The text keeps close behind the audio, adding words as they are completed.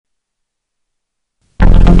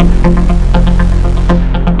This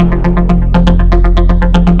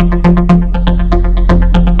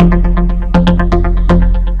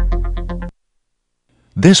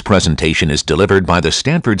presentation is delivered by the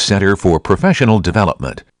Stanford Center for Professional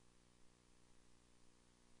Development.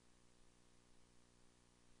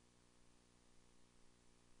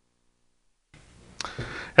 Hey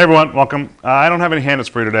everyone, welcome. I don't have any handouts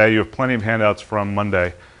for you today. You have plenty of handouts from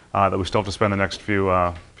Monday that we still have to spend the next few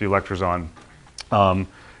lectures on.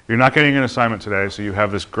 You're not getting an assignment today, so you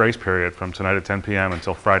have this grace period from tonight at 10 p.m.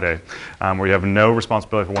 until Friday, where you have no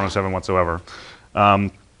responsibility for 107 whatsoever.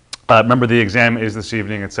 Remember, the exam is this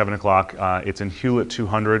evening at 7 o'clock. It's in Hewlett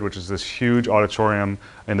 200, which is this huge auditorium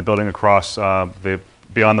in the building across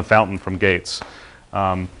beyond the fountain from Gates.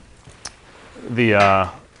 I'm going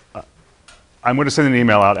to send an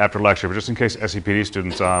email out after lecture, but just in case SCPD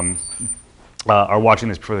students are watching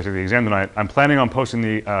this before they take the exam tonight, I'm planning on posting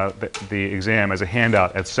the exam as a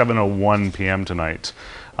handout at 7:01 p.m. tonight.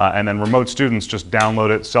 And then remote students just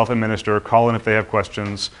download it, self-administer, call in if they have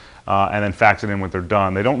questions, and then fax it in when they're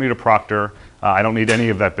done. They don't need a proctor. I don't need any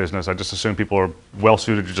of that business. I just assume people are well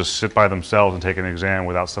suited to just sit by themselves and take an exam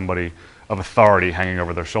without somebody of authority hanging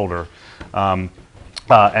over their shoulder. And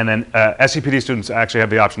then SCPD students actually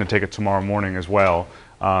have the option to take it tomorrow morning as well.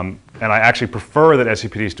 And I actually prefer that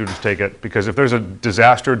SCPD students take it because if there's a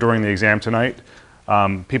disaster during the exam tonight,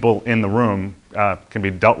 people in the room can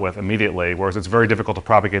be dealt with immediately, whereas it's very difficult to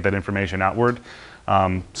propagate that information outward.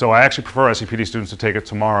 So I actually prefer SCPD students to take it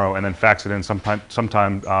tomorrow and then fax it in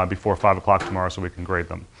sometime before 5 o'clock tomorrow so we can grade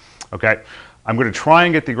them. Okay? I'm going to try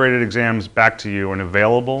and get the graded exams back to you and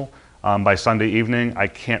available by Sunday evening. I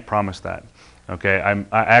can't promise that. Okay, I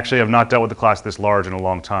actually have not dealt with a class this large in a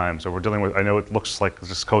long time, so we're dealing with, I know it looks like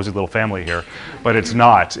this cozy little family here, but it's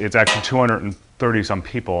not. It's actually 230 some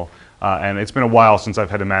people, and it's been a while since I've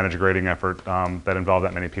had to manage a grading effort that involved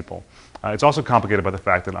that many people. It's also complicated by the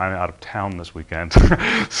fact that I'm out of town this weekend,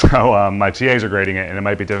 so my TAs are grading it, and it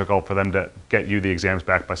might be difficult for them to get you the exams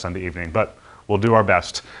back by Sunday evening, but we'll do our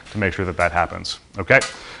best to make sure that that happens, okay?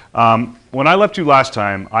 When I left you last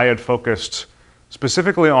time, I had focused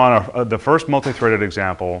specifically on the first multi-threaded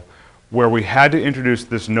example where we had to introduce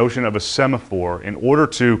this notion of a semaphore in order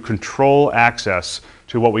to control access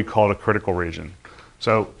to what we called a critical region.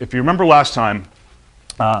 So if you remember last time,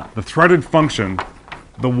 the threaded function,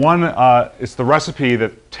 it's the recipe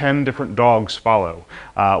that 10 different dogs follow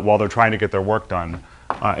while they're trying to get their work done.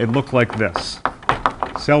 It looked like this.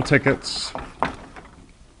 Sell tickets,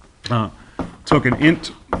 took an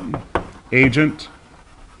int agent,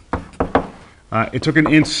 it took an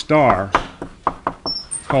int star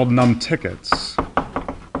called num tickets,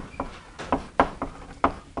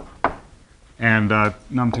 and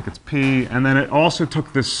num tickets p, and then it also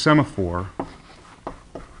took this semaphore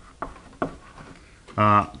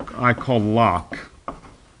I called lock.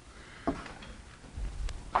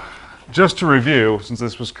 Just to review, since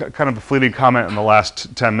this was kind of a fleeting comment in the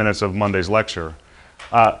last 10 minutes of Monday's lecture,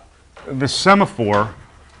 the semaphore,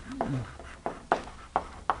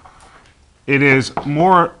 it is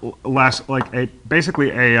more or less like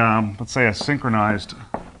basically let's say a synchronized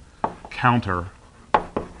counter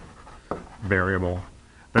variable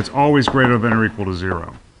that's always greater than or equal to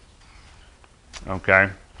 0. Okay?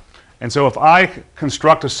 And so if I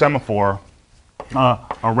construct a semaphore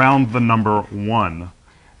around the number 1,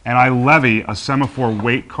 and I levy a semaphore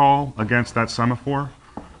wait call against that semaphore,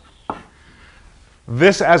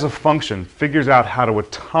 this as a function figures out how to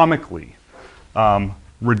atomically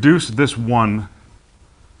reduce this 1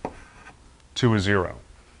 to a 0.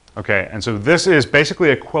 Okay, and so this is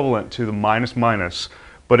basically equivalent to the minus minus,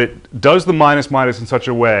 but it does the minus minus in such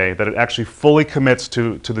a way that it actually fully commits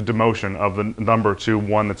to the demotion of the number to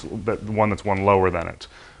one that's one lower than it.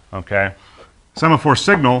 Okay, semaphore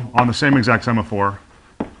signal on the same exact semaphore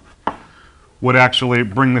would actually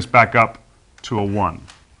bring this back up to a 1.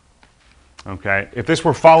 Okay, if this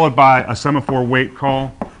were followed by a semaphore wait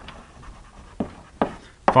call,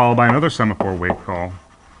 followed by another semaphore wait call,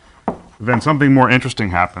 then something more interesting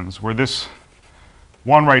happens, where this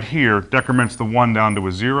one right here decrements the 1 down to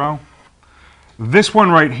a 0. This one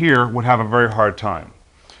right here would have a very hard time.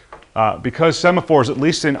 Because semaphores, at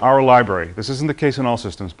least in our library, this isn't the case in all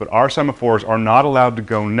systems, but our semaphores are not allowed to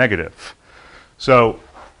go negative. So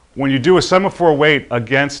when you do a semaphore wait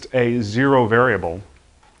against a 0 variable,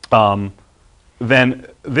 then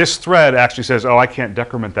this thread actually says, oh, I can't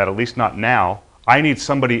decrement that, at least not now. I need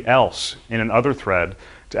somebody else in another thread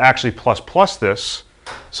to actually plus this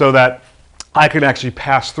so that I can actually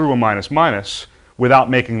pass through a minus minus without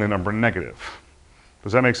making the number negative.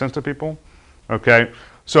 Does that make sense to people? Okay.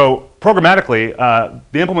 So programmatically,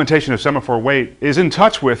 the implementation of semaphore wait is in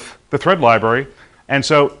touch with the thread library. And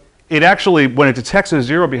so it actually, when it detects a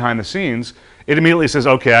 0 behind the scenes, it immediately says,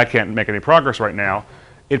 OK, I can't make any progress right now.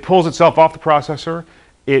 It pulls itself off the processor.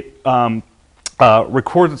 It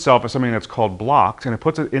records itself as something that's called blocked, and it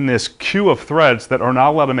puts it in this queue of threads that are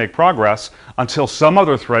not allowed to make progress until some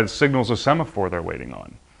other thread signals a semaphore they're waiting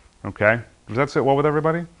on. Okay? Does that sit well with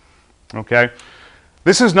everybody? Okay.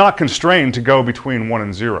 This is not constrained to go between 1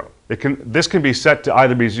 and 0. This can be set to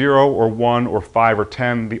either be 0 or 1 or 5 or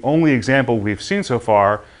 10. The only example we've seen so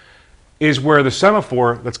far is where the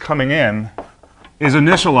semaphore that's coming in is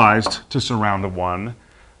initialized to surround the 1,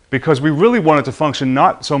 because we really want it to function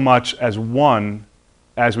not so much as 1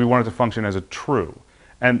 as we want it to function as a true.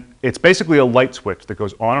 And it's basically a light switch that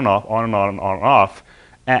goes on and off, on and on and on and off.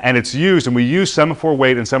 And it's used, and we use semaphore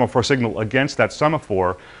wait and semaphore signal against that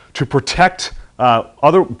semaphore to protect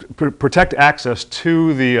protect access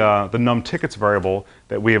to the num tickets variable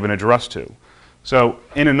that we have an address to. So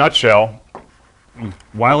in a nutshell,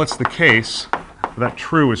 while it's the case that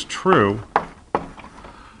true is true,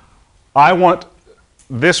 I want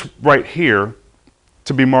this right here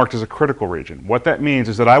to be marked as a critical region. What that means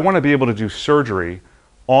is that I want to be able to do surgery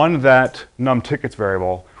on that num tickets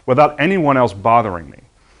variable without anyone else bothering me.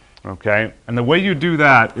 Okay? And the way you do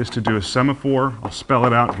that is to do a semaphore, I'll spell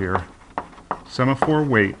it out here, semaphore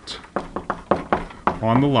wait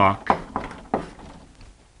on the lock.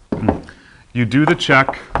 You do the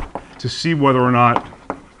check to see whether or not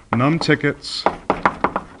num tickets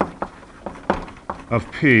of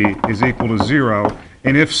P is equal to 0,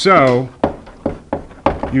 and if so,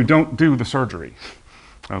 you don't do the surgery,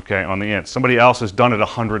 okay, on the int. Somebody else has done it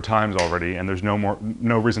 100 times already, and there's no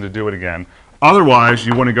reason to do it again. Otherwise,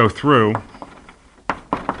 you want to go through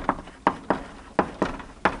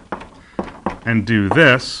and do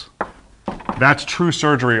this. That's true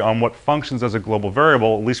surgery on what functions as a global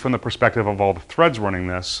variable, at least from the perspective of all the threads running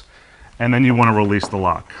this, and then you want to release the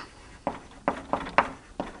lock.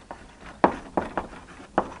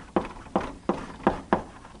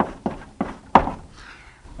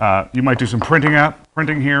 You might do some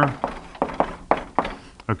printing here.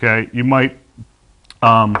 Okay, you might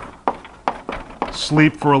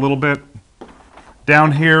sleep for a little bit.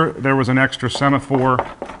 Down here, there was an extra semaphore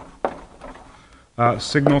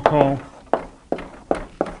signal call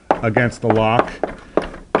against the lock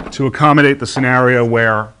to accommodate the scenario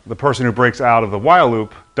where the person who breaks out of the while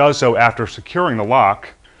loop does so after securing the lock.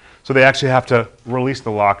 So they actually have to release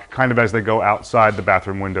the lock kind of as they go outside the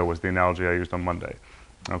bathroom window, was the analogy I used on Monday.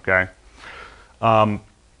 Okay.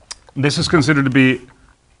 This is considered to be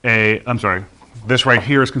this right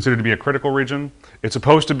here is considered to be a critical region. It's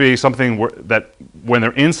supposed to be something that when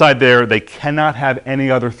they're inside there, they cannot have any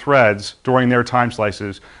other threads during their time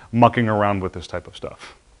slices mucking around with this type of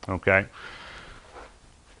stuff. Okay.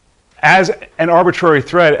 As an arbitrary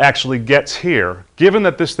thread actually gets here, given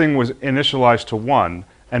that this thing was initialized to 1,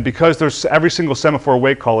 and because there's every single semaphore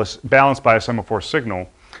wait call is balanced by a semaphore signal,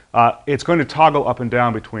 it's going to toggle up and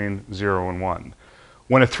down between 0 and 1.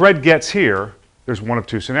 When a thread gets here, there's one of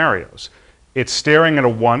two scenarios. It's staring at a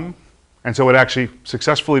 1, and so it actually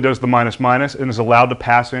successfully does the minus minus and is allowed to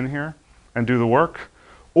pass in here and do the work.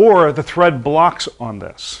 Or the thread blocks on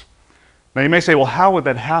this. Now you may say, well, how would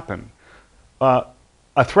that happen? A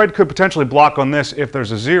thread could potentially block on this if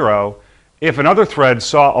there's a 0. If another thread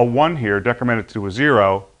saw a 1 here, decremented to a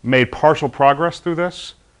 0, made partial progress through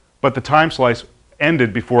this, but the time slice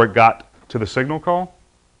ended before it got to the signal call.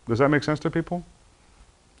 Does that make sense to people?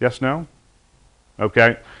 Yes, no?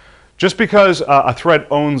 Okay. Just because a thread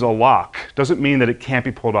owns a lock doesn't mean that it can't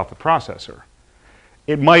be pulled off the processor.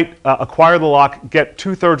 It might acquire the lock, get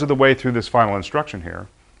 2/3 of the way through this final instruction here,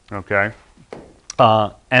 okay,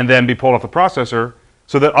 and then be pulled off the processor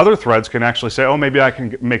so that other threads can actually say, oh, maybe I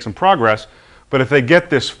can make some progress. But if they get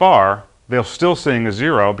this far, they're still seeing a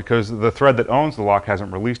 0 because the thread that owns the lock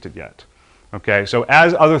hasn't released it yet. Okay, so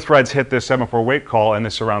as other threads hit this semaphore wait call and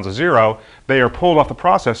this surrounds a 0, they are pulled off the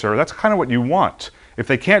processor. That's kind of what you want. If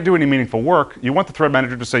they can't do any meaningful work, you want the thread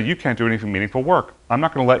manager to say, you can't do any meaningful work. I'm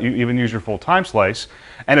not going to let you even use your full time slice.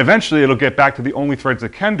 And eventually it'll get back to the only threads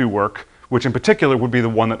that can do work, which in particular would be the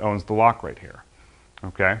one that owns the lock right here.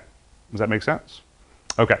 Okay, does that make sense?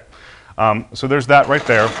 Okay, so there's that right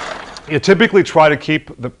there. You typically try to keep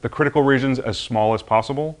the critical regions as small as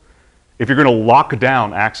possible. If you're going to lock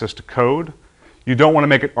down access to code, you don't want to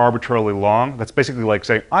make it arbitrarily long. That's basically like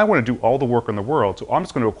saying, I want to do all the work in the world, so I'm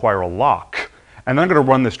just going to acquire a lock, and then I'm going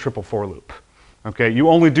to run this triple for loop. Okay, you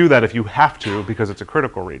only do that if you have to because it's a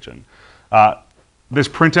critical region. This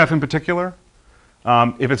printf in particular,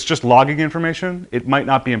 if it's just logging information, it might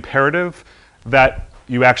not be imperative that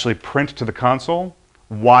you actually print to the console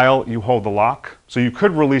while you hold the lock. So you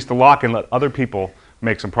could release the lock and let other people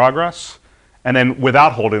make some progress, and then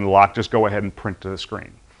without holding the lock, just go ahead and print to the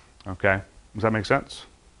screen. Okay? Does that make sense?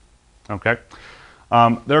 Okay.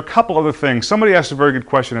 There are a couple other things. Somebody asked a very good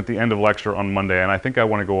question at the end of lecture on Monday, and I think I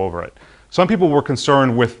want to go over it. Some people were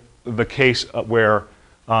concerned with the case where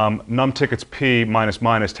num tickets p minus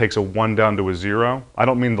minus takes a 1 down to a 0. I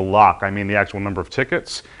don't mean the lock, I mean the actual number of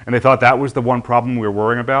tickets. And they thought that was the one problem we were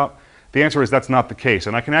worrying about. The answer is that's not the case.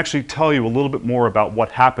 And I can actually tell you a little bit more about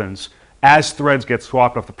what happens as threads get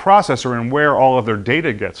swapped off the processor and where all of their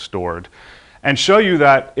data gets stored. And show you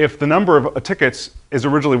that if the number of tickets is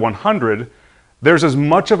originally 100, there's as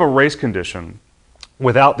much of a race condition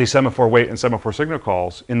without the semaphore wait and semaphore signal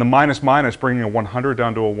calls in the minus minus bringing a 100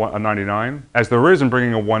 down to a 99 as there is in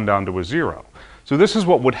bringing a 1 down to a 0. So this is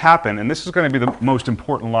what would happen, and this is going to be the most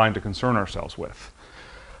important line to concern ourselves with.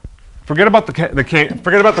 Forget about the fact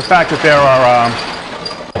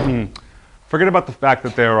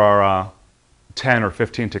that there are 10 or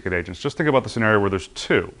 15 ticket agents. Just think about the scenario where there's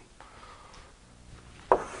 2.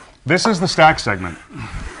 This is the stack segment.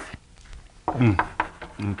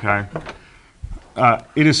 Okay.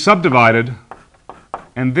 It is subdivided,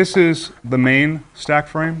 and this is the main stack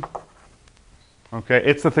frame. Okay,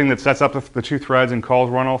 it's the thing that sets up the 2 threads and calls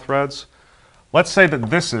run all threads. Let's say that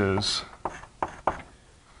this is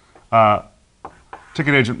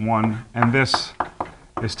ticket agent 1, and this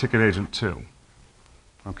is ticket agent 2.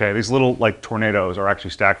 Okay, these little like tornadoes are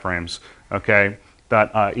actually stack frames. Okay,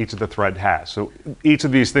 that each of the thread has. So each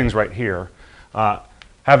of these things right here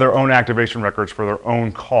have their own activation records for their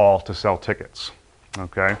own call to sell tickets.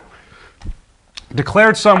 Okay.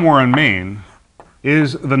 Declared somewhere in main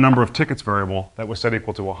is the number of tickets variable that was set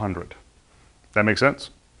equal to 100. That make sense?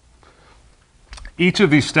 Each of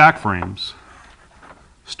these stack frames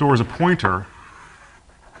stores a pointer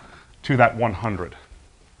to that 100.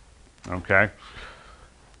 Okay.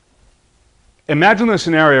 Imagine the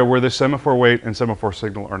scenario where the semaphore wait and semaphore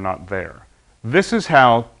signal are not there. This is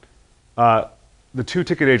how the 2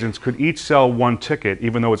 ticket agents could each sell 1 ticket,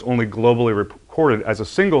 even though it's only globally recorded as a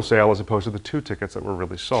single sale as opposed to the 2 tickets that were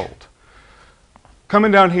really sold.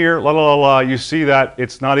 Coming down here, you see that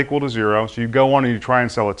it's not equal to 0, so you go on and you try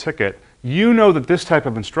and sell a ticket. You know that this type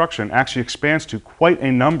of instruction actually expands to quite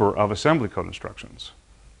a number of assembly code instructions.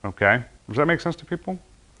 Okay? Does that make sense to people?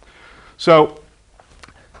 So,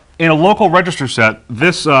 in a local register set,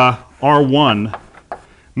 this R1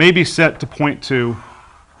 may be set to point to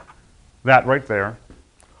that right there.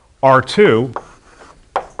 R2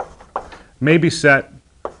 may be set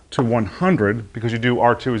to 100 because you do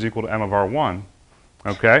R2 is equal to M of R1.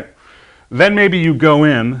 Okay? Then maybe you go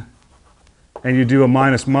in and you do a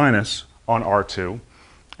minus minus on R2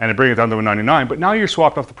 and it brings it down to a 99, but now you're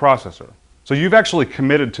swapped off the processor. So you've actually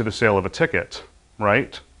committed to the sale of a ticket,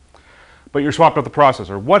 right? But you're swapped off the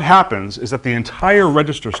processor. What happens is that the entire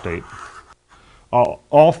register state,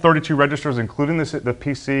 all 32 registers, including the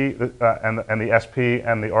PC and the SP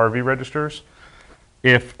and the RV registers,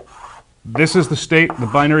 if this is the state, the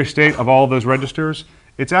binary state of all of those registers,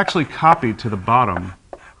 it's actually copied to the bottom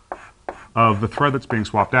of the thread that's being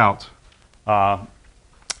swapped out,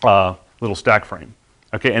 little stack frame.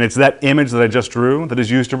 Okay, and it's that image that I just drew that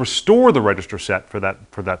is used to restore the register set for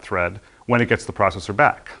that thread when it gets the processor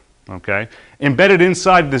back. Okay, embedded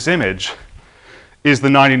inside this image is the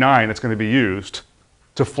 99 that's going to be used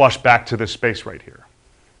to flush back to this space right here.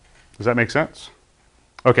 Does that make sense?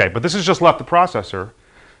 Okay, but this has just left the processor,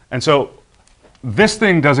 and so this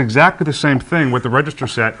thing does exactly the same thing with the register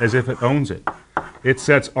set as if it owns it. It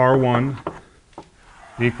sets R1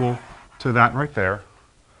 equal to that right there.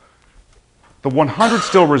 The 100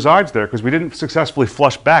 still resides there because we didn't successfully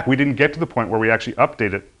flush back. We didn't get to the point where we actually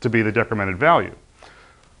update it to be the decremented value.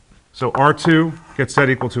 So R2 gets set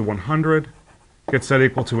equal to 100, gets set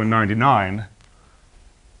equal to a 99.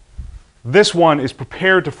 This one is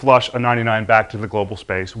prepared to flush a 99 back to the global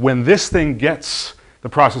space. When this thing gets the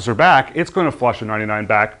processor back, it's going to flush a 99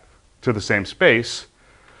 back to the same space.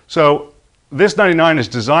 So this 99 is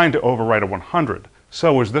designed to overwrite a 100.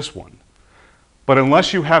 So is this one. But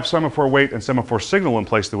unless you have semaphore wait and semaphore signal in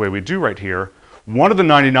place the way we do right here, one of the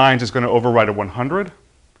 99s is going to overwrite a 100,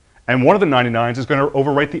 and one of the 99s is going to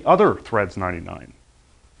overwrite the other thread's 99.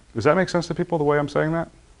 Does that make sense to people the way I'm saying that?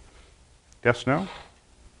 Yes, no?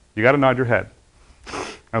 You got to nod your head.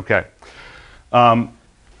 Okay.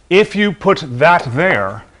 If you put that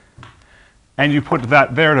there, and you put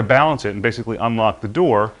that there to balance it and basically unlock the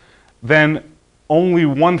door, then only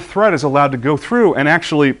one thread is allowed to go through and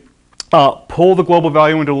actually pull the global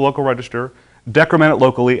value into the local register, decrement it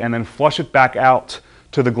locally, and then flush it back out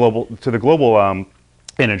to the global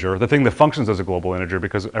integer, the thing that functions as a global integer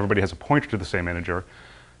because everybody has a pointer to the same integer,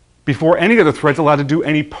 before any other thread's allowed to do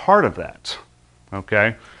any part of that.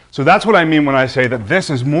 Okay? So that's what I mean when I say that this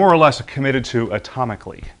is more or less committed to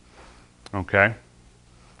atomically. Okay?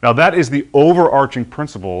 Now that is the overarching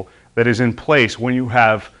principle that is in place when you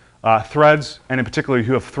have threads, and in particular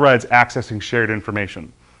you have threads accessing shared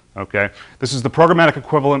information. Okay? This is the programmatic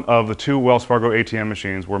equivalent of the 2 Wells Fargo ATM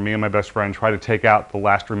machines where me and my best friend try to take out the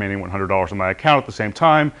last remaining $100 in my account at the same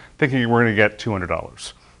time, thinking we're going to get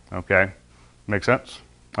 $200. Okay? Make sense?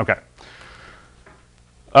 Okay.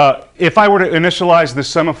 If I were to initialize this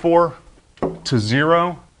semaphore to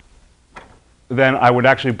 0, then I would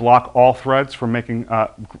actually block all threads from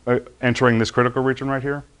entering this critical region right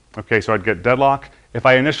here. Okay, so I'd get deadlock. If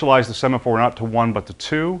I initialize the semaphore not to 1 but to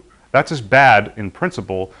 2, that's as bad in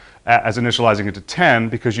principle as initializing it to 10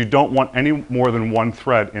 because you don't want any more than 1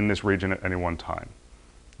 thread in this region at any one time.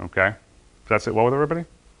 Okay? That's it well with everybody?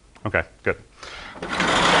 Okay, good.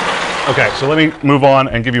 Okay, so let me move on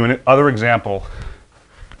and give you another example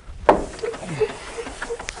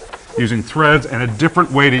using threads and a different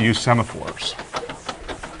way to use semaphores.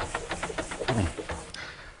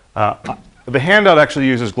 The handout actually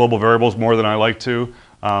uses global variables more than I like to,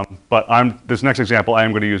 but this next example I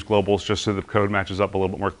am going to use globals just so the code matches up a little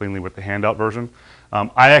bit more cleanly with the handout version.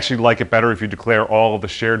 I actually like it better if you declare all of the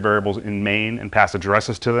shared variables in main and pass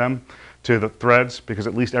addresses to them, to the threads, because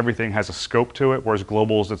at least everything has a scope to it, whereas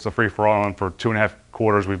globals, it's a free-for-all, and for 2.5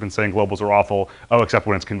 quarters we've been saying globals are awful, except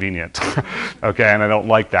when it's convenient. Okay, and I don't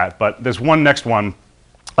like that. But there's one next one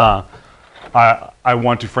I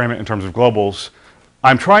want to frame it in terms of globals.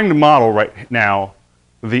 I'm trying to model right now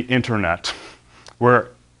the internet, where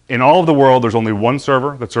in all of the world there's only one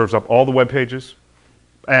server that serves up all the web pages,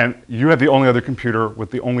 and you have the only other computer with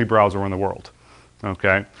the only browser in the world.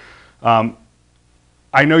 Okay?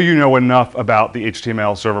 I know you know enough about the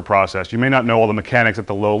HTML server process. You may not know all the mechanics at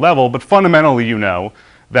the low level, but fundamentally you know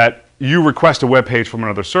that you request a web page from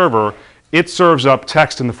another server, it serves up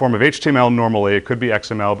text in the form of HTML normally, it could be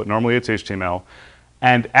XML, but normally it's HTML.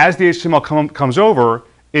 And as the HTML comes over,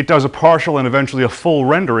 it does a partial and eventually a full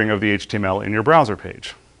rendering of the HTML in your browser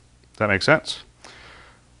page. Does that make sense?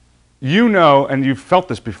 You know, and you've felt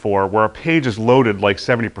this before, where a page is loaded like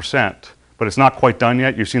 70%, but it's not quite done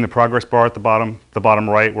yet. You've seen the progress bar at the bottom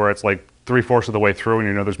right, where it's like 3/4 of the way through and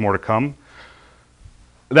you know there's more to come.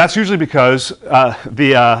 That's usually because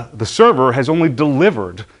the server has only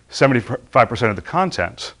delivered 75% of the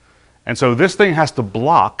content. And so this thing has to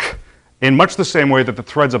block, in much the same way that the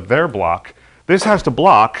threads up there block, this has to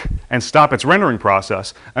block and stop its rendering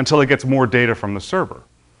process until it gets more data from the server.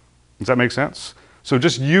 Does that make sense? So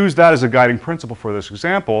just use that as a guiding principle for this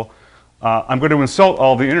example. I'm going to insult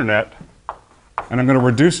all the internet, and I'm going to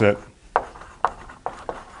reduce it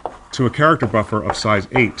to a character buffer of size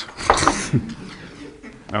 8.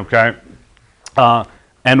 Okay?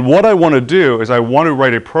 And what I want to do is I want to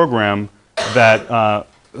write a program that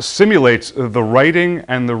simulates the writing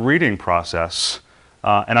and the reading process.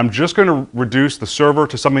 And I'm just going to reduce the server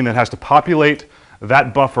to something that has to populate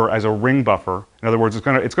that buffer as a ring buffer. In other words, it's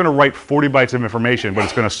going to write 40 bytes of information, but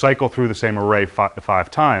it's going to cycle through the same array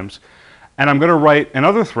 5 times. And I'm going to write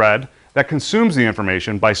another thread that consumes the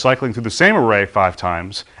information by cycling through the same array 5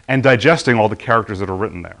 times and digesting all the characters that are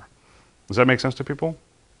written there. Does that make sense to people?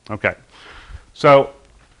 Okay. So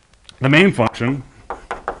the main function,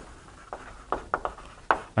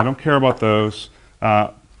 I don't care about those.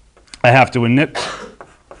 I have to init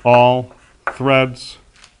all threads.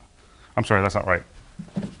 I'm sorry, that's not right.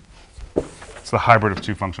 It's the hybrid of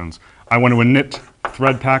 2 functions. I want to init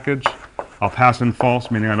thread package. I'll pass in false,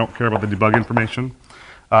 meaning I don't care about the debug information.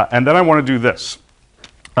 And then I want to do this.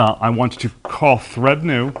 I want to call thread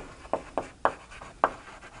new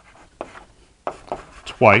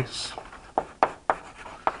twice.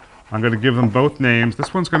 I'm going to give them both names.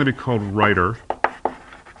 This one's going to be called writer.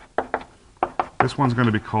 This one's going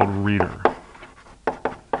to be called reader.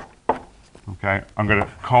 Okay, I'm going to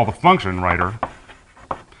call the function writer,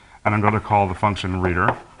 and I'm going to call the function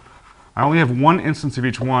reader. I only have one instance of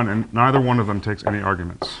each one, and neither one of them takes any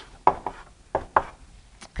arguments.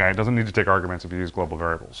 Okay, it doesn't need to take arguments if you use global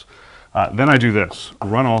variables. Then I do this,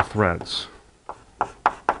 run all threads.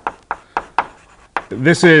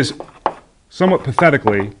 This is somewhat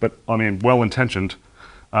pathetically, but I mean well-intentioned,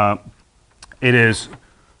 it is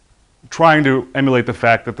trying to emulate the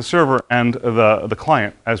fact that the server and the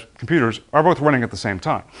client as computers are both running at the same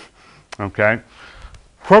time. Okay?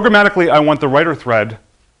 Programmatically, I want the writer thread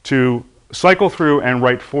to cycle through and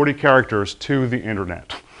write 40 characters to the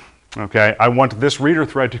internet. Okay? I want this reader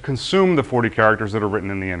thread to consume the 40 characters that are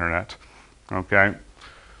written in the internet. Okay?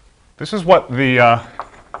 This is what the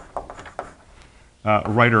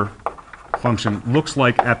writer function looks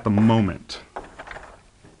like at the moment.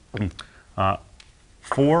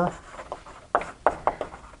 For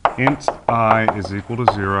int I is equal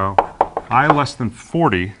to 0, I less than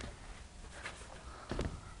 40,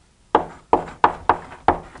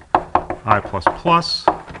 I plus plus,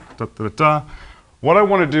 da, da, da, da. What I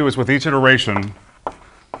want to do is with each iteration,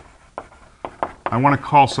 I want to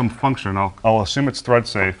call some function. I'll assume it's thread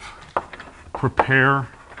safe. Prepare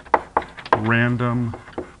random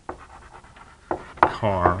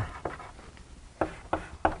car.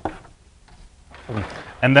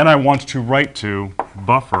 And then I want to write to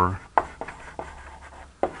buffer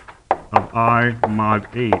of I mod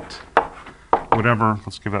 8, whatever,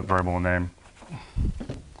 let's give that variable a name,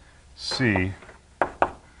 C,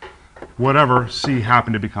 whatever C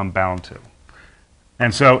happened to become bound to.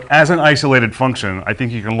 And so as an isolated function, I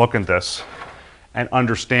think you can look at this and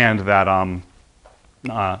understand that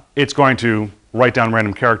it's going to write down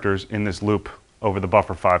random characters in this loop over the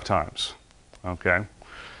buffer 5 times. Okay?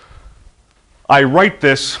 I write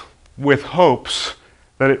this with hopes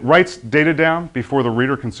that it writes data down before the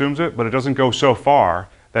reader consumes it, but it doesn't go so far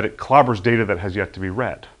that it clobbers data that has yet to be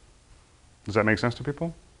read. Does that make sense to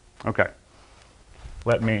people? Okay.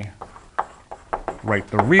 Let me write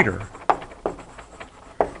the reader,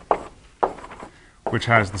 which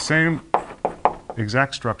has the same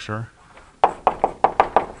exact structure,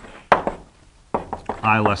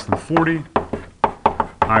 I less than 40,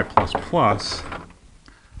 I plus plus.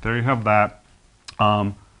 There you have that.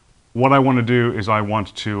 What I want to do is I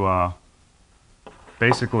want to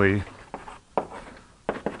basically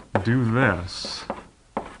do this.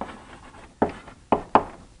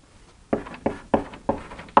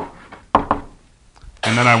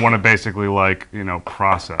 And then I want to basically, like, you know,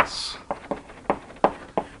 process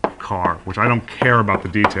car, which I don't care about the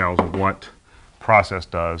details of what process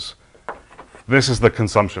does. This is the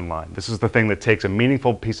consumption line. This is the thing that takes a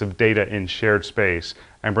meaningful piece of data in shared space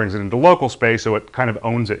and brings it into local space so it kind of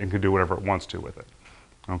owns it and can do whatever it wants to with it.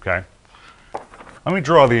 Okay? Let me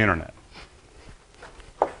draw the internet.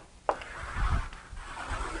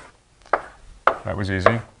 That was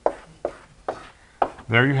easy.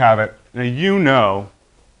 There you have it. Now you know,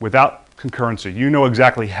 without concurrency, you know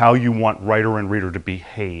exactly how you want writer and reader to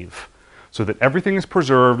behave so that everything is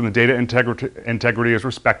preserved and the data integrity is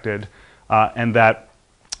respected, and that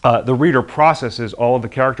the reader processes all of the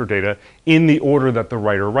character data in the order that the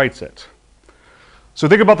writer writes it. So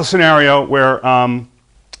think about the scenario where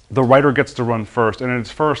the writer gets to run first, and in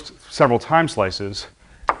its first several time slices,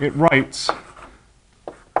 it writes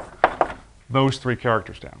those 3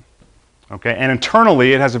 characters down. Okay? And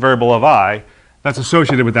internally, it has a variable of I that's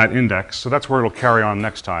associated with that index, so that's where it'll carry on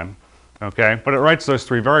next time. Okay? But it writes those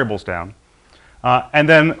 3 variables down. And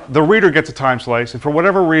then the reader gets a time slice, and for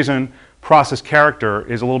whatever reason, process character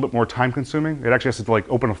is a little bit more time consuming. It actually has to, like,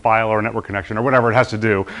 open a file or a network connection or whatever it has to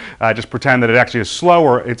do. Just pretend that it actually is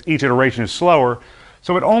slower. Each iteration is slower.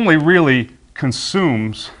 So it only really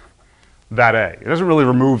consumes that A. It doesn't really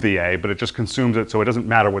remove the A, but it just consumes it, so it doesn't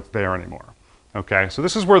matter what's there anymore. Okay, so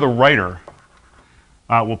this is where the writer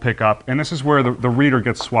will pick up, and this is where the reader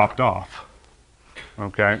gets swapped off.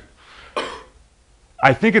 Okay?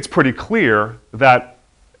 I think it's pretty clear that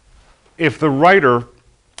if the writer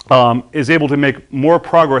is able to make more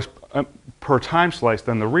progress per time slice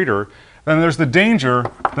than the reader, then there's the danger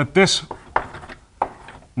that this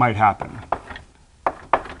might happen.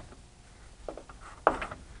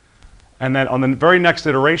 And then on the very next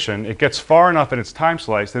iteration, it gets far enough in its time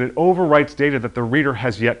slice that it overwrites data that the reader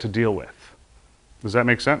has yet to deal with. Does that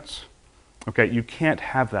make sense? Okay, you can't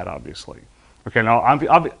have that, obviously. Okay, now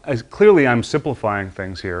clearly I'm simplifying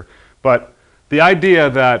things here, but the idea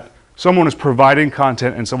that someone is providing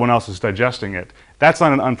content and someone else is digesting it, that's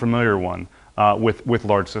not an unfamiliar one with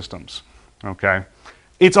large systems. Okay?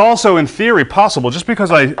 It's also, in theory, possible, just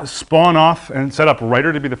because I spawn off and set up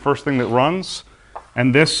writer to be the first thing that runs,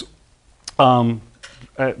 and this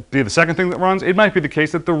be the second thing that runs, it might be the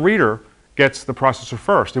case that the reader gets the processor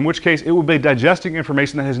first, in which case it will be digesting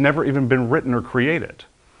information that has never even been written or created.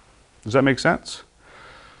 Does that make sense?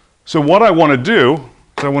 So what I want to do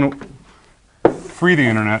is I want to free the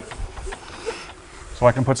internet so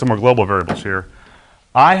I can put some more global variables here.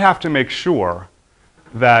 I have to make sure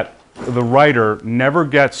that the writer never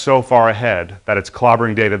gets so far ahead that it's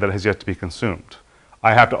clobbering data that has yet to be consumed.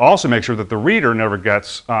 I have to also make sure that the reader never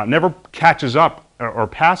catches up or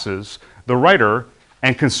passes the writer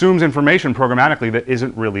and consumes information programmatically that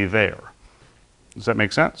isn't really there. Does that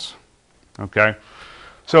make sense? Okay.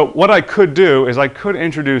 So what I could do is I could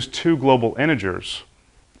introduce 2 global integers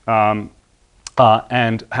and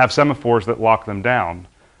have semaphores that lock them down.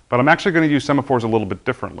 but I'm actually going to use semaphores a little bit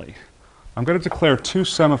differently. I'm going to declare two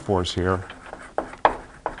semaphores here.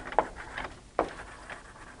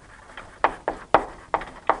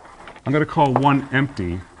 I'm going to call one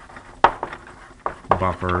empty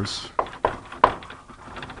buffers,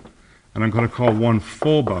 and I'm going to call one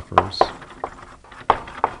full buffers.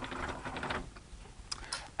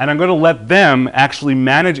 And I'm going to let them actually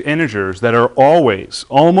manage integers that are always,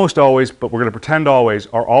 almost always, but we're going to pretend always,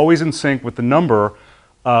 are always in sync with the number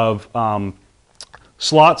of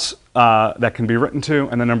slots that can be written to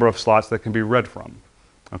and the number of slots that can be read from.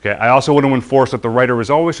 Okay. I also want to enforce that the writer is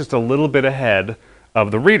always just a little bit ahead of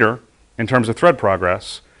the reader in terms of thread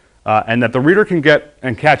progress, and that the reader can get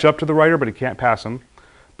and catch up to the writer, but he can't pass him,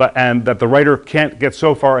 and that the writer can't get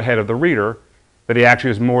so far ahead of the reader that he actually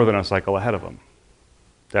is more than a cycle ahead of him.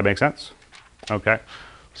 Does that make sense? Okay.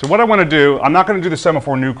 So what I want to do, I'm not going to do the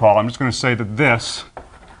semaphore new call. I'm just going to say that this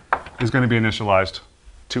is going to be initialized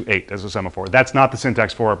to 8 as a semaphore. That's not the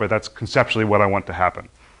syntax for it, but that's conceptually what I want to happen.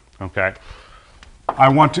 Okay. I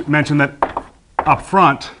want to mention that up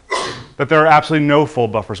front that there are absolutely no full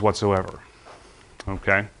buffers whatsoever.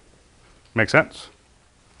 Okay. Make sense?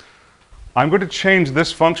 I'm going to change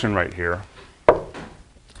this function right here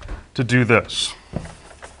to do this.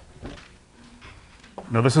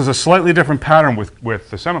 Now this is a slightly different pattern with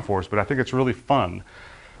the semaphores, but I think it's really fun.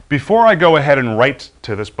 Before I go ahead and write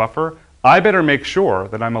to this buffer, I better make sure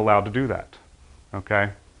that I'm allowed to do that.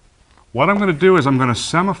 Okay? What I'm going to do is I'm going to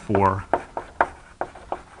semaphore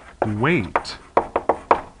wait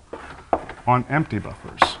on empty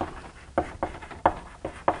buffers.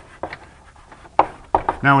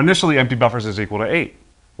 Now initially empty buffers is equal to 8,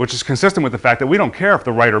 which is consistent with the fact that we don't care if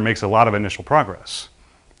the writer makes a lot of initial progress.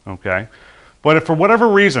 Okay? But if for whatever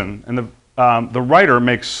reason, and the writer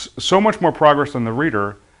makes so much more progress than the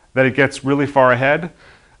reader that it gets really far ahead,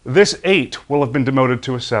 this 8 will have been demoted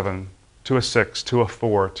to a 7, to a 6, to a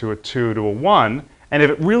 4, to a 2, to a 1, and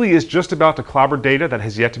if it really is just about to clobber data that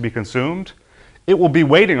has yet to be consumed, it will be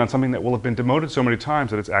waiting on something that will have been demoted so many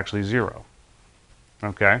times that it's actually 0.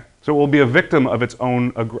 Okay? So it will be a victim of its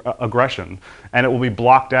own aggression, and it will be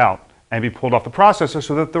blocked out and be pulled off the processor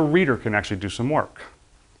so that the reader can actually do some work.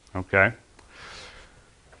 Okay?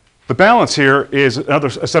 The balance here is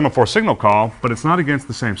a semaphore signal call, but it's not against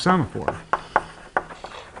the same semaphore.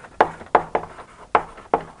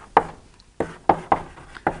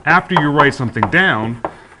 After you write something down,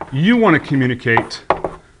 you want to communicate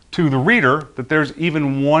to the reader that there's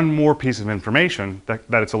even one more piece of information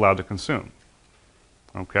that it's allowed to consume.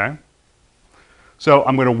 Okay? So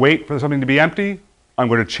I'm going to wait for something to be empty, I'm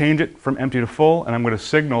going to change it from empty to full, and I'm going to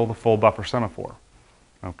signal the full buffer semaphore.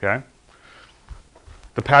 Okay?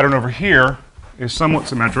 The pattern over here is somewhat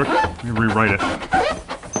symmetric. Let me rewrite it.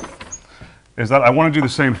 Is that I want to do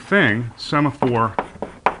the same thing, semaphore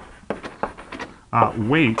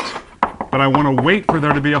wait, but I want to wait for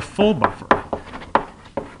there to be a full buffer.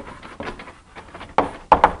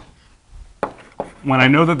 When I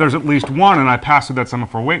know that there's at least one and I pass through that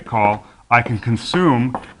semaphore wait call, I can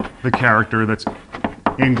consume the character that's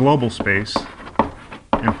in global space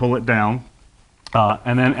and pull it down.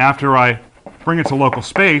 And then after I bring it to local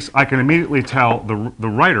space, I can immediately tell the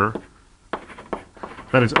writer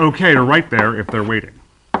that it's okay to write there if they're waiting.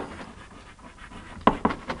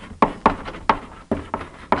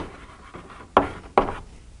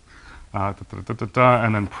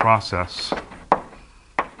 And then process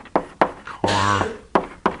car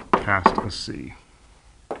past a C.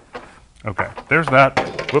 Okay, there's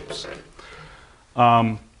that. Whoops.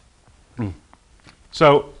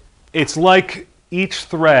 So it's like each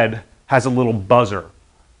thread has a little buzzer.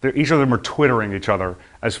 Each of them are twittering each other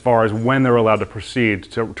as far as when they're allowed to proceed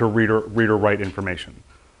to read or write information.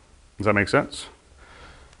 Does that make sense?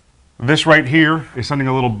 This right here is sending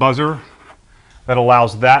a little buzzer that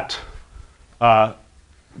allows that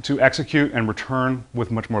to execute and return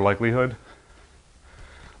with much more likelihood.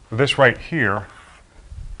 This right here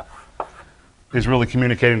is really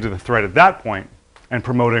communicating to the thread at that point and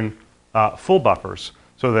promoting full buffers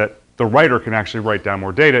so that the writer can actually write down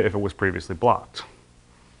more data if it was previously blocked.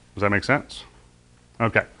 Does that make sense?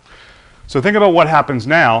 Okay. So think about what happens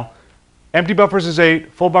now. Empty buffers is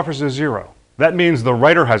 8, full buffers is 0. That means the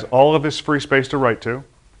writer has all of this free space to write to.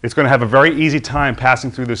 It's going to have a very easy time passing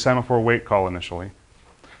through the semaphore wait call initially.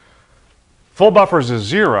 Full buffers is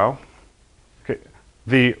 0. Okay.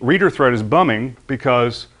 The reader thread is bumming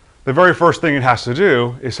because the very first thing it has to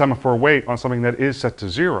do is semaphore wait on something that is set to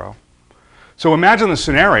 0. So imagine the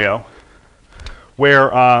scenario where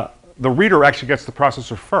the reader actually gets the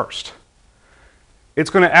processor first. It's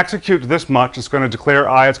going to execute this much. It's going to declare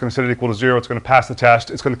I. It's going to set it equal to 0. It's going to pass the test.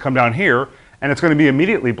 It's going to come down here. And it's going to be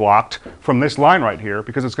immediately blocked from this line right here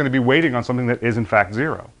because it's going to be waiting on something that is in fact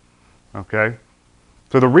 0. Okay?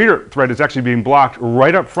 So the reader thread is actually being blocked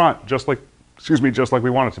right up front, just like we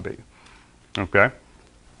want it to be. Okay?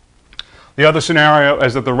 The other scenario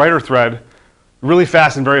is that the writer thread, really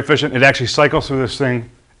fast and very efficient, it actually cycles through this thing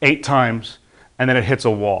 8 times, and then it hits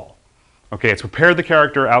a wall. Okay, it's prepared the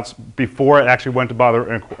character out before it actually went to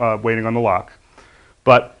bother waiting on the lock.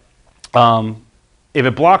 But if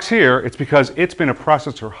it blocks here, it's because it's been a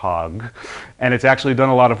processor hog, and it's actually done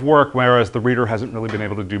a lot of work, whereas the reader hasn't really been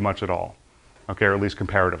able to do much at all. Okay, or at least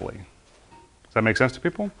comparatively. Does that make sense to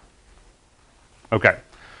people? Okay.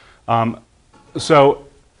 So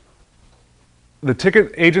the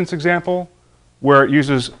ticket agents example, where it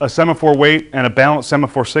uses a semaphore wait and a balanced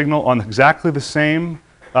semaphore signal on exactly the same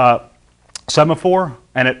semaphore,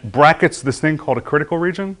 and it brackets this thing called a critical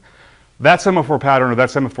region, that semaphore pattern or that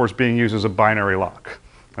semaphore is being used as a binary lock.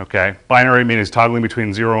 Okay? Binary means toggling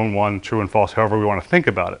between 0 and 1, true and false, however we want to think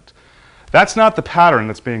about it. That's not the pattern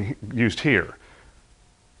that's being used here.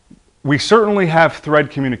 We certainly have thread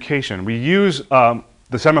communication. We use the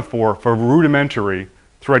semaphore for rudimentary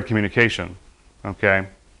thread communication. Okay?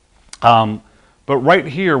 But right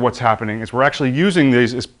here, what's happening is we're actually using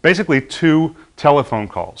these as basically 2 telephone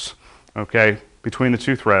calls, okay, between the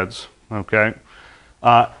 2 threads, okay?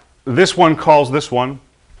 This one calls this one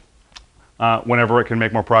whenever it can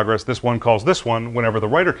make more progress. This one calls this one whenever the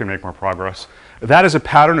writer can make more progress. That is a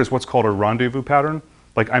pattern, is what's called a rendezvous pattern,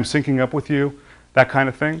 like I'm syncing up with you, that kind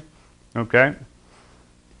of thing, okay?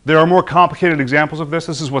 There are more complicated examples of this.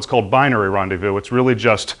 This is what's called binary rendezvous. It's really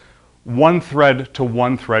just one thread to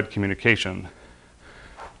one thread communication.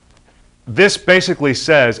 This basically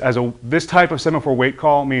says, this type of semaphore wait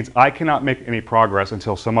call means I cannot make any progress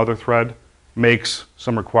until some other thread makes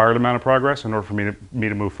some required amount of progress in order for me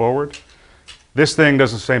to move forward. This thing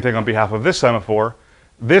does the same thing on behalf of this semaphore.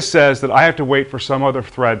 This says that I have to wait for some other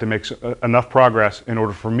thread to make enough progress in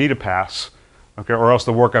order for me to pass, okay, or else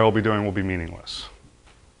the work I will be doing will be meaningless.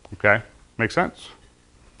 Okay? Make sense?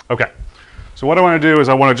 Okay. So what I want to do is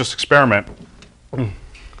I want to just experiment.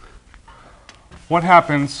 What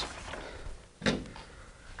happens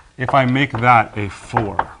if I make that a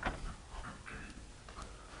 4?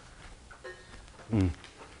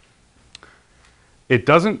 It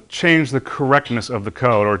doesn't change the correctness of the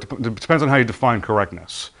code, or it depends on how you define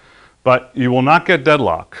correctness. But you will not get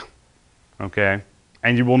deadlock, okay?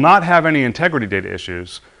 And you will not have any integrity data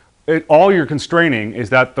issues. All you're constraining is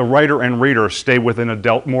that the writer and reader stay within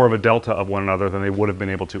more of a delta of one another than they would have been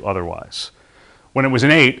able to otherwise. When it was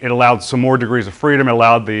an 8, it allowed some more degrees of freedom. It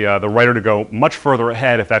allowed the writer to go much further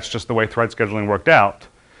ahead if that's just the way thread scheduling worked out.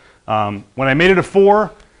 When I made it a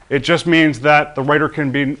 4, it just means that the writer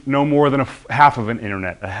can be no more than half of an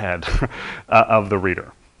internet ahead of the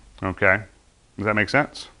reader. Okay? Does that make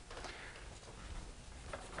sense?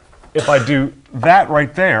 If I do that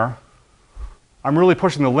right there, I'm really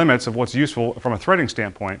pushing the limits of what's useful from a threading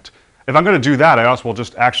standpoint. If I'm going to do that, I also will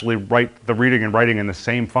just actually write the reading and writing in the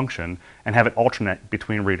same function and have it alternate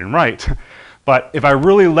between read and write. But if I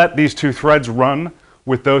really let these 2 threads run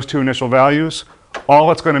with those 2 initial values,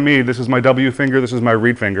 all it's going to mean, this is my W finger, this is my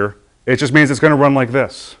read finger, it just means it's going to run like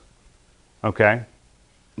this. Okay?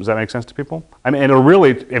 Does that make sense to people? I mean, it'll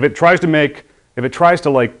really, if it tries to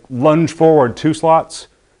like lunge forward 2 slots,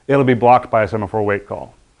 it'll be blocked by a semaphore wait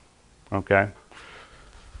call. Okay?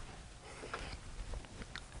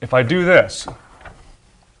 If I do this,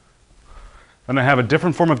 then I have a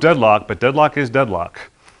different form of deadlock, but deadlock is deadlock.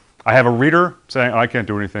 I have a reader saying, oh, I can't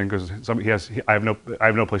do anything because I have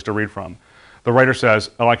no place to read from. The writer says,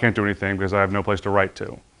 oh, I can't do anything because I have no place to write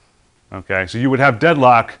to. Okay, so you would have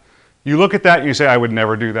deadlock. You look at that and you say, I would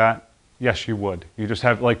never do that. Yes, you would. You just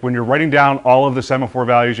have, like, when you're writing down all of the semaphore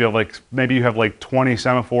values, you have maybe you have 20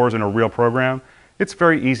 semaphores in a real program. It's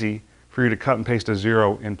very easy for you to cut and paste a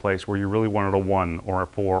 0 in place where you really wanted a 1 or a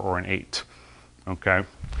 4 or an 8. Okay?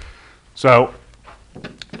 So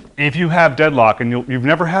if you have deadlock, and you've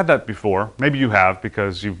never had that before, maybe you have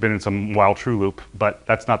because you've been in some while true loop, but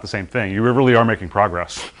that's not the same thing. You really are making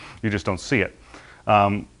progress. You just don't see it.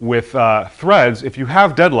 With threads, if you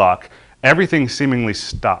have deadlock, everything seemingly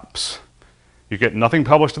stops. You get nothing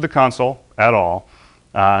published to the console at all.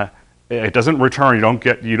 It doesn't return. You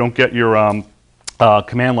don't get your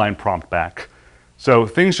command line prompt back. So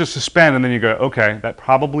things just suspend, and then you go, okay, that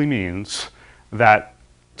probably means that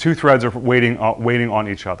 2 threads are waiting on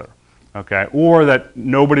each other, okay? Or that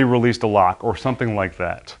nobody released a lock or something like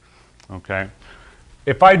that, okay?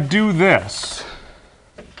 If I do this,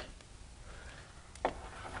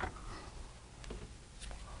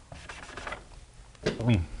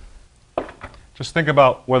 Just think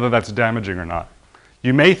about whether that's damaging or not.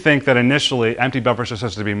 You may think that initially empty buffers just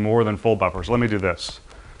has to be more than full buffers. Let me do this.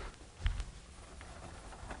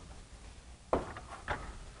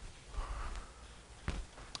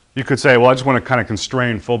 You could say, well, I just want to kind of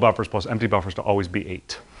constrain full buffers plus empty buffers to always be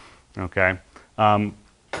 8. Okay? But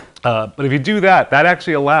if you do that, that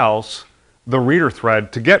actually allows the reader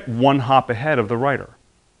thread to get one hop ahead of the writer.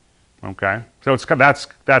 Okay? So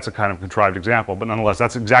that's a kind of contrived example, but nonetheless,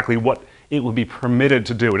 that's exactly what it would be permitted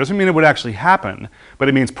to do. It doesn't mean it would actually happen, but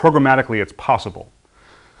it means programmatically it's possible.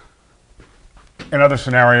 Another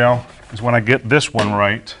scenario is when I get this one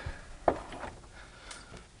right,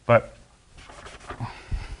 but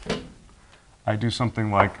I do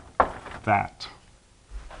something like that.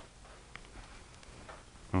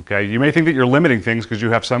 Okay, you may think that you're limiting things because you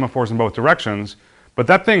have semaphores in both directions, but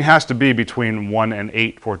that thing has to be between 1 and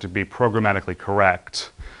 8 for it to be programmatically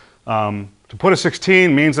correct. To put a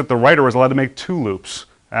 16 means that the writer is allowed to make 2 loops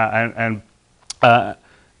and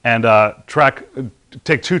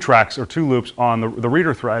take 2 tracks or 2 loops on the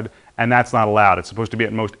reader thread, and that's not allowed. It's supposed to be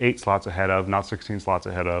at most 8 slots ahead of, not 16 slots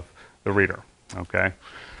ahead of the reader. Okay.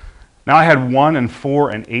 Now I had 1 and 4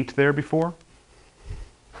 and 8 there before.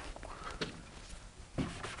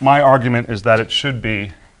 My argument is that it should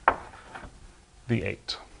be the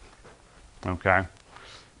 8. Okay.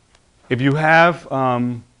 If you have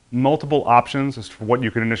multiple options as to what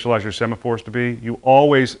you can initialize your semaphores to be, you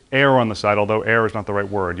always err on the side, although err is not the right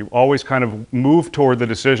word. You always kind of move toward the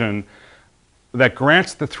decision that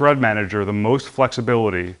grants the thread manager the most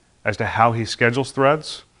flexibility as to how he schedules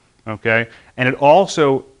threads. Okay. And it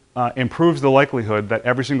also improves the likelihood that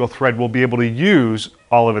every single thread will be able to use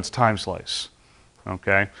all of its time slice.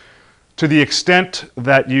 Okay? To the extent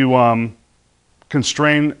that you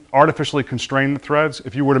artificially constrain the threads,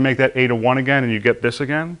 if you were to make that 8 a 1 again and you get this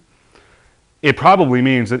again, it probably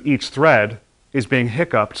means that each thread is being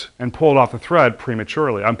hiccuped and pulled off the thread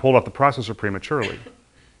prematurely. I'm pulled off the processor prematurely.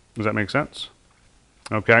 Does that make sense?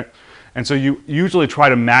 Okay? And so you usually try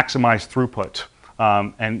to maximize throughput.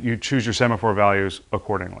 And you choose your semaphore values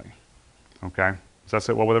accordingly. Okay? Does that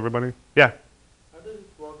sit well with everybody? Yeah? How does it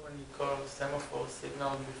work when you call semaphore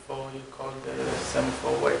signal before you call the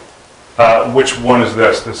semaphore wait? Which one is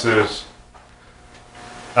this? This is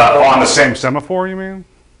on the same semaphore, you mean?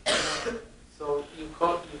 So you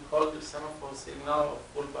call the semaphore signal of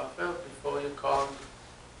full buffer before you call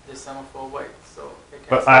the semaphore wait. So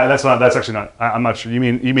but that's actually not. I'm not sure. You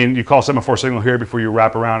mean you call semaphore signal here before you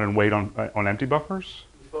wrap around and wait on empty buffers?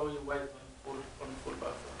 Before you wait on full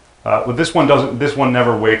buffer. Well, this one doesn't. This one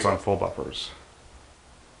never waits on full buffers.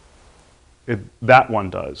 That one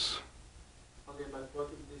does. Okay, but what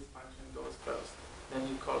if this function goes first? Then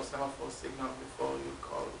you call semaphore signal before you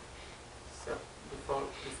call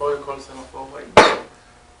semaphore wait.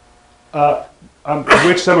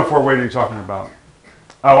 Which semaphore wait are you talking about?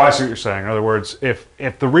 Oh, I see what you're saying. In other words, if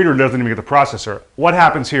the reader doesn't even get the processor, what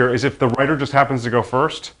happens here is if the writer just happens to go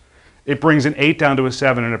first, it brings an 8 down to a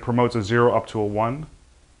 7 and it promotes a 0 up to a 1.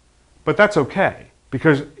 But that's okay,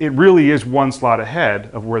 because it really is 1 slot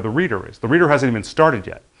ahead of where the reader is. The reader hasn't even started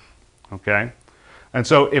yet. Okay? And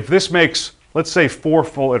so if this makes, let's say, 4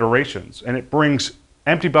 full iterations, and it brings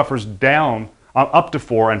empty buffers down up to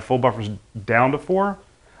 4 and full buffers down to 4,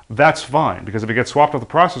 that's fine, because if it gets swapped with the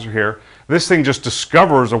processor here, this thing just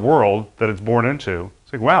discovers a world that it's born into.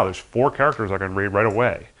 It's like, wow, there's 4 characters I can read right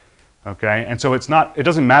away. Okay? And so it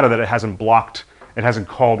doesn't matter that it hasn't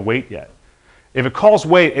called wait yet. If it calls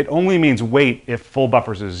wait, it only means wait if full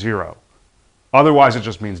buffers is 0. Otherwise, it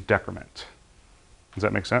just means decrement. Does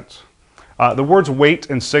that make sense? The words wait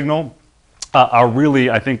and signal are really,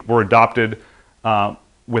 I think, were adopted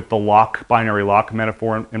with the binary lock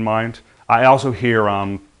metaphor in mind. I also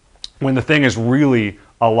hear when the thing is really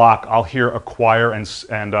a lock, I'll hear acquire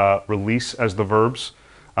and release as the verbs.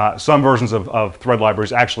 Some versions of thread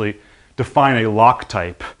libraries actually define a lock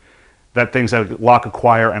type that things have lock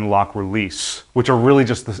acquire and lock release, which are really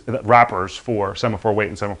just the wrappers for semaphore wait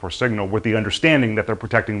and semaphore signal with the understanding that they're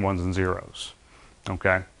protecting 1s and 0s.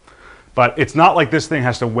 Okay? But it's not like this thing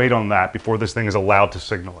has to wait on that before this thing is allowed to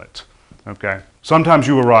signal it. Okay? Sometimes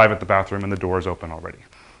you arrive at the bathroom and the door is open already.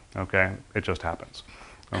 Okay? It just happens.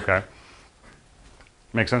 Okay?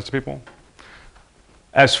 Make sense to people?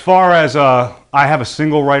 As far as I have a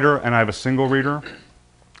single writer and I have a single reader,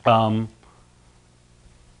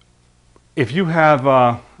 if you have,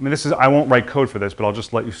 I won't write code for this, but I'll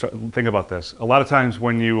just let you think about this. A lot of times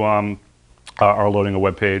when you are loading a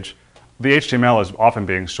web page, the HTML is often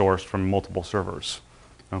being sourced from multiple servers.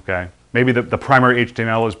 Okay? Maybe the primary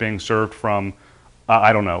HTML is being served from,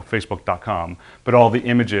 I don't know, Facebook.com, but all the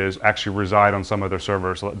images actually reside on some of their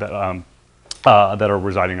servers that are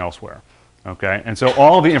residing elsewhere. Okay, and so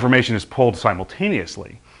all of the information is pulled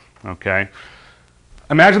simultaneously. Okay,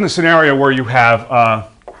 imagine the scenario where you have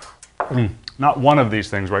not one of these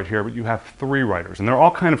things right here, but you have 3 writers, and they're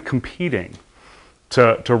all kind of competing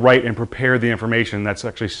to write and prepare the information that's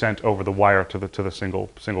actually sent over the wire to the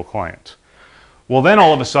single client. Well, then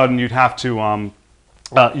all of a sudden you'd have to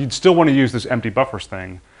you'd still want to use this empty buffers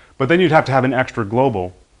thing, but then you'd have to have an extra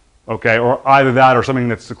global, okay, or either that or something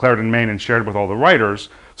that's declared in main and shared with all the writers,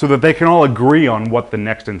 so that they can all agree on what the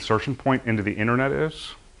next insertion point into the internet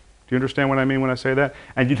is. Do you understand what I mean when I say that?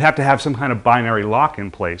 And you'd have to have some kind of binary lock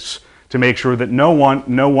in place to make sure that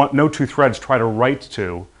no 2 threads try to write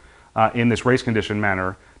to in this race condition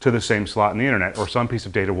manner to the same slot in the internet, or some piece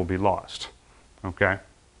of data will be lost. Okay,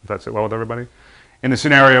 does that sit well with everybody? In the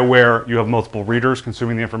scenario where you have multiple readers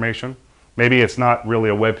consuming the information, maybe it's not really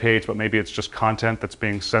a web page, but maybe it's just content that's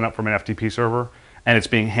being sent up from an FTP server, and it's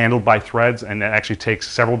being handled by threads, and it actually takes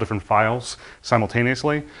several different files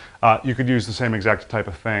simultaneously. You could use the same exact type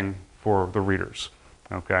of thing for the readers.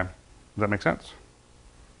 Okay, does that make sense?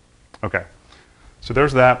 Okay, so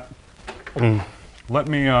there's that. Let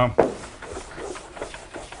me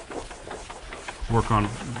work on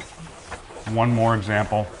one more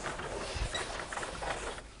example.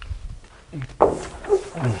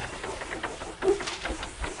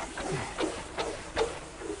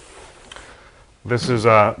 This is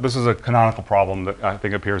a canonical problem that I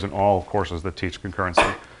think appears in all courses that teach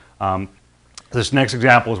concurrency. This next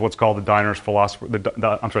example is what's called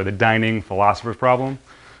the the dining philosopher's problem,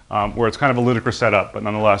 where it's kind of a ludicrous setup, but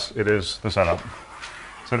nonetheless it is the setup.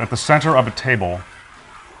 So at the center of a table,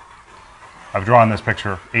 I've drawn this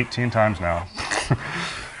picture 18 times now.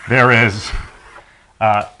 There is,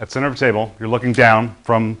 at the center of a table, you're looking down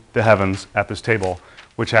from the heavens at this table,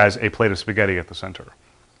 which has a plate of spaghetti at the center.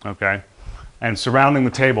 Okay? And surrounding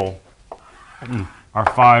the table are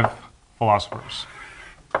 5 philosophers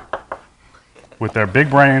with their big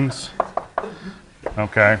brains.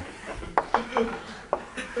 Okay?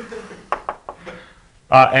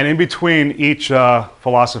 And in between each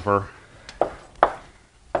philosopher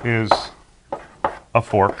is a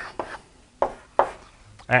fork.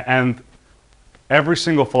 And every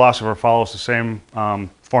single philosopher follows the same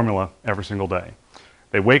formula every single day.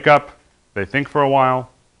 They wake up, they think for a while,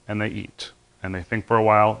 and they eat. And they think for a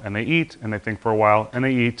while, and they eat, and they think for a while, and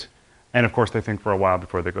they eat, and of course they think for a while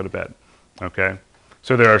before they go to bed. Okay?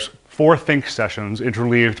 So there's 4 think sessions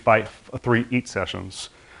interleaved by 3 eat sessions.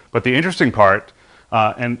 But the interesting part,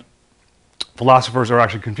 and philosophers are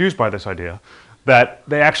actually confused by this idea, that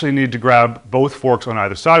they actually need to grab both forks on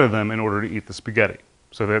either side of them in order to eat the spaghetti.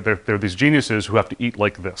 So they're these geniuses who have to eat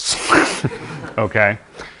like this. Okay?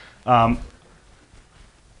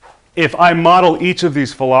 If I model each of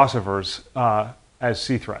these philosophers as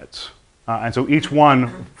C threads, and so each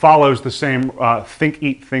one follows the same think,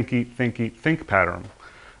 eat, think, eat, think, eat, think pattern,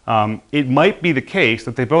 it might be the case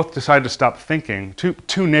that they both decide to stop thinking,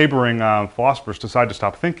 two neighboring philosophers decide to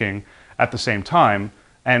stop thinking at the same time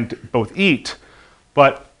and both eat,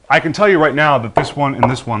 but I can tell you right now that this one and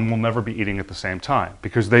this one will never be eating at the same time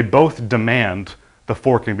because they both demand the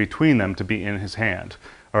fork in between them to be in his hand,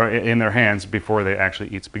 or in their hands before they actually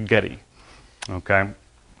eat spaghetti. Okay?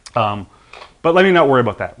 But let me not worry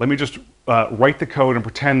about that. Let me just write the code and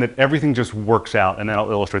pretend that everything just works out, and then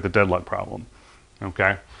I'll illustrate the deadlock problem.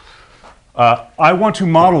 Okay? I want to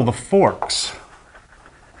model the forks.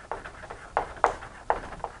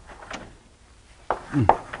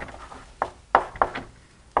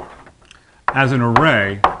 As an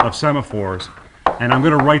array of semaphores, and I'm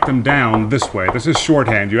going to write them down this way. This is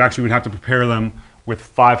shorthand. You actually would have to prepare them with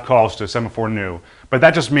 5 calls to semaphore new. But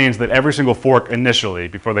that just means that every single fork initially,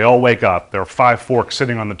 before they all wake up, there are 5 forks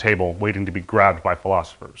sitting on the table waiting to be grabbed by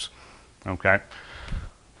philosophers. Okay?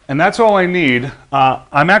 And that's all I need.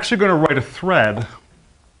 I'm actually going to write a thread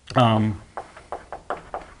called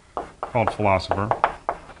philosopher.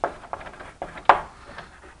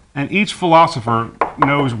 And each philosopher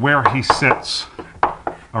knows where he sits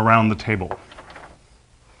around the table.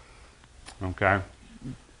 Okay?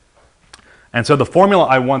 And so the formula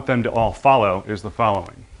I want them to all follow is the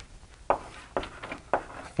following.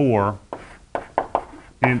 For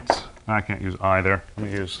int, I can't use I there, let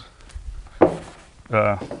me use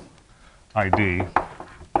ID.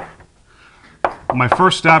 My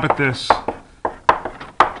first stab at this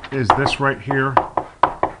is this right here,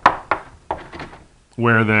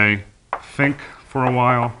 where they think for a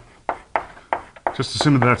while. Just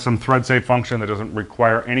assume that that's some thread save function that doesn't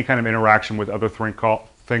require any kind of interaction with other think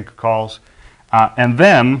calls. And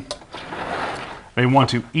then they want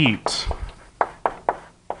to eat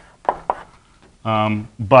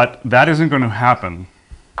But that isn't going to happen.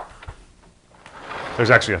 There's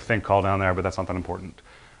actually a thing call down there, but that's not that important.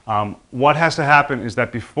 What has to happen is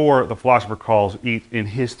that before the philosopher calls eat in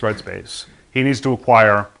his thread space, he needs to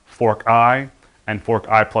acquire fork I and fork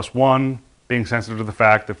I plus 1, being sensitive to the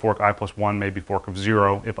fact that fork I plus 1 may be fork of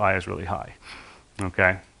 0 if I is really high.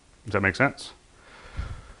 Okay? Does that make sense?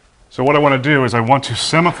 So what I want to do is I want to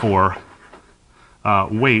semaphore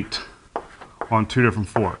weight on two different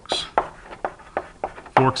forks.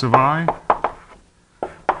 Forks of I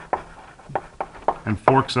and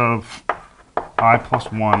forks of I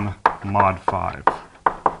plus 1 mod 5.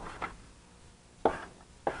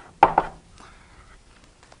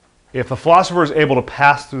 If the philosopher is able to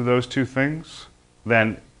pass through those two things,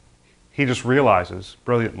 then he just realizes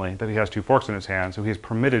brilliantly that he has two forks in his hand, so he is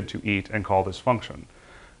permitted to eat and call this function.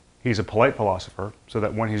 He's a polite philosopher, so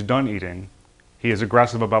that when he's done eating, he is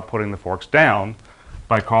aggressive about putting the forks down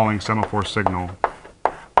by calling semaphore signal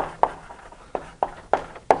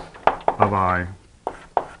of I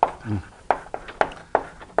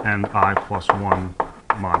and I plus 1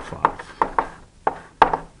 mod 5.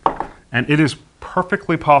 And it is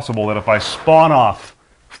perfectly possible that if I spawn off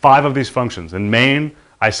 5 of these functions, in main,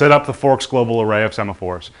 I set up the forks global array of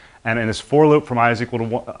semaphores, and in this for loop from I is equal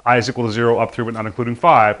to 0 up through but not including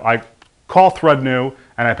 5, I call thread new,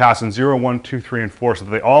 and I pass in 0, 1, 2, 3, and 4, so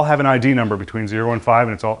that they all have an ID number between 0 and 5,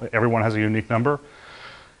 and everyone has a unique number.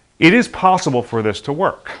 It is possible for this to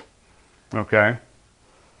work, okay?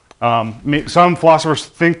 Some philosophers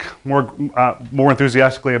think more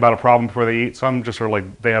enthusiastically about a problem before they eat. Some just are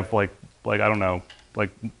like, they have like I don't know,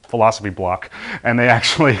 like philosophy block, and they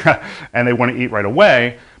actually, and they want to eat right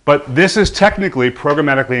away. But this is technically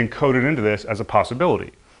programmatically encoded into this as a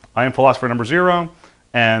possibility. I am philosopher number 0,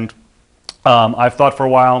 and I've thought for a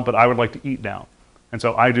while, but I would like to eat now. And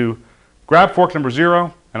so I do grab fork number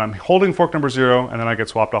 0, and I'm holding fork number 0, and then I get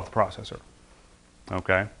swapped off the processor.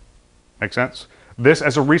 Okay? Make sense? This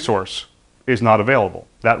as a resource is not available.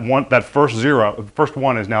 That first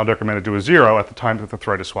one is now decremented to a 0 at the time that the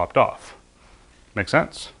thread is swapped off. Make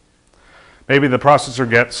sense? Maybe the processor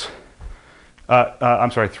gets, the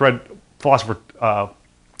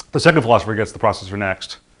second philosopher gets the processor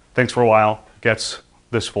next, thinks for a while, gets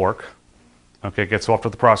this fork, okay, gets swapped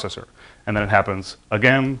with the processor. And then it happens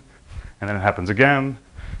again, and then it happens again,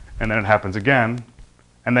 and then it happens again.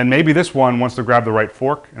 And then maybe this one wants to grab the right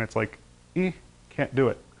fork, and it's like, can't do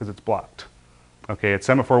it because it's blocked. Okay, it's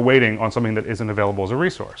semaphore waiting on something that isn't available as a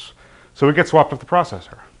resource. So it gets swapped with the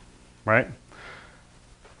processor, right?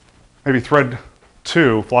 Maybe thread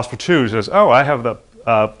 2, philosopher 2 says, oh, I have the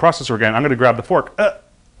processor again. I'm going to grab the fork.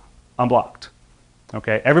 I'm blocked.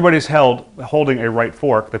 Okay, everybody's holding a right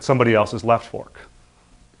fork that's somebody else's left fork.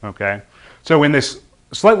 Okay, so in this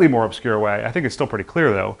slightly more obscure way, I think it's still pretty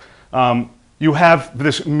clear though, you have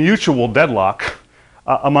this mutual deadlock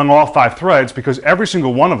among all 5 threads because every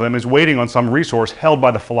single one of them is waiting on some resource held by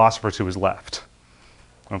the philosopher to his left.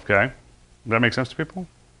 Okay? Does that make sense to people?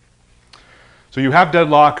 So you have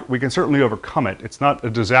deadlock. We can certainly overcome it. It's not a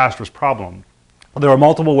disastrous problem. There are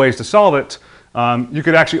multiple ways to solve it. You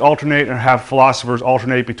could actually alternate and have philosophers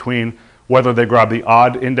alternate between whether they grab the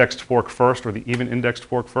odd indexed fork first or the even indexed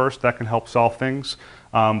fork first. That can help solve things.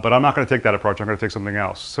 But I'm not going to take that approach. I'm going to take something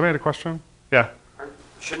else. Somebody had a question? Yeah?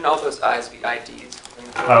 Shouldn't all those I's be IDs?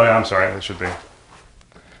 Oh, yeah, I'm sorry. It should be.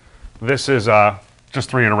 This is just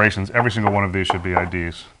 3 iterations. Every single one of these should be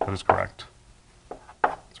IDs. That is correct.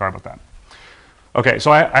 Sorry about that. Okay,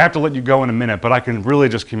 so I have to let you go in a minute, but I can really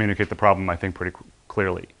just communicate the problem, I think, pretty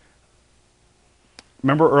clearly.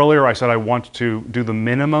 Remember earlier I said I want to do the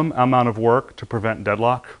minimum amount of work to prevent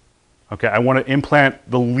deadlock? Okay, I want to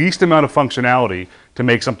implant the least amount of functionality to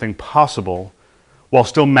make something possible while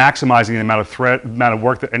still maximizing the amount of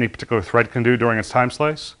work that any particular thread can do during its time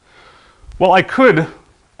slice? Well, I could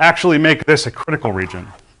actually make this a critical region.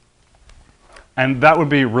 And that would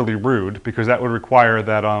be really rude because that would require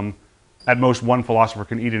that at most one philosopher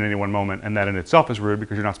can eat in any one moment, and that in itself is rude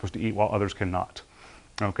because you're not supposed to eat while others cannot.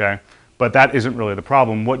 Okay? But that isn't really the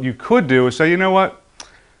problem. What you could do is say, you know what?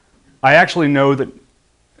 I actually know that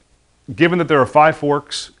given that there are 5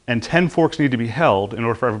 forks and 10 forks need to be held in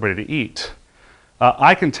order for everybody to eat,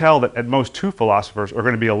 I can tell that at most 2 philosophers are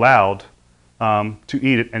going to be allowed to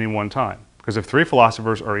eat at any one time. Because if 3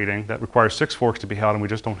 philosophers are eating, that requires 6 forks to be held, and we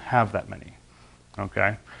just don't have that many.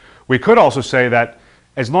 Okay? We could also say that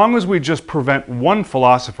as long as we just prevent one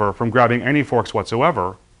philosopher from grabbing any forks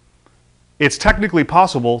whatsoever, it's technically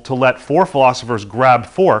possible to let 4 philosophers grab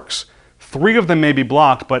forks. 3 of them may be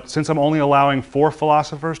blocked, but since I'm only allowing 4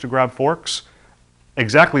 philosophers to grab forks,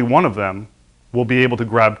 exactly one of them will be able to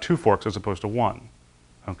grab 2 forks as opposed to 1.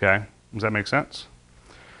 Okay? Does that make sense?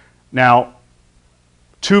 Now,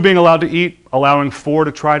 2 being allowed to eat, allowing 4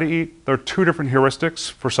 to try to eat, there are 2 different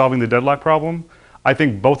heuristics for solving the deadlock problem. I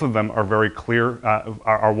think both of them are very clear,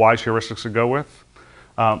 are wise heuristics to go with.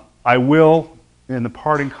 I will, in the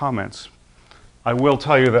parting comments, I will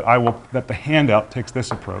tell you that the handout takes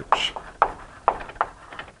this approach.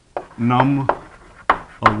 Num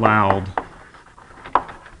allowed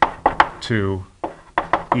to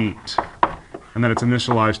eat. And then it's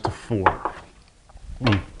initialized to 4.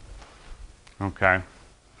 Okay.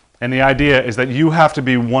 And the idea is that you have to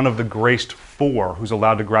be one of the graced 4 who's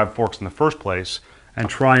allowed to grab forks in the first place and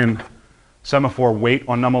try and semaphore wait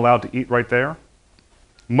on num allowed to eat right there.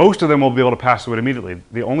 Most of them will be able to pass through it immediately.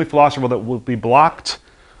 The only philosopher that will be blocked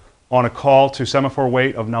on a call to semaphore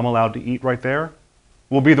wait of num allowed to eat right there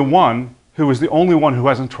will be the one who is the only one who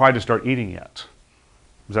hasn't tried to start eating yet.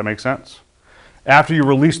 Does that make sense? After you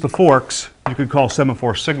release the forks, you could call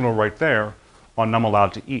semaphore signal right there on num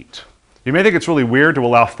allowed to eat. You may think it's really weird to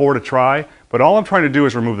allow 4 to try, but all I'm trying to do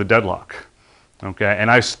is remove the deadlock. Okay, and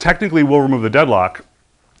I technically will remove the deadlock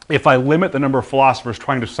if I limit the number of philosophers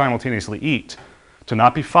trying to simultaneously eat to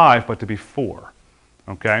not be 5, but to be 4.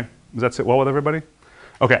 Okay, does that sit well with everybody?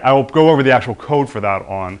 Okay, I will go over the actual code for that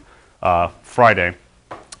on Friday.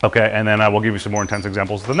 Okay, and then I will give you some more intense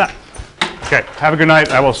examples than that. Okay, have a good night.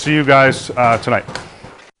 I will see you guys tonight.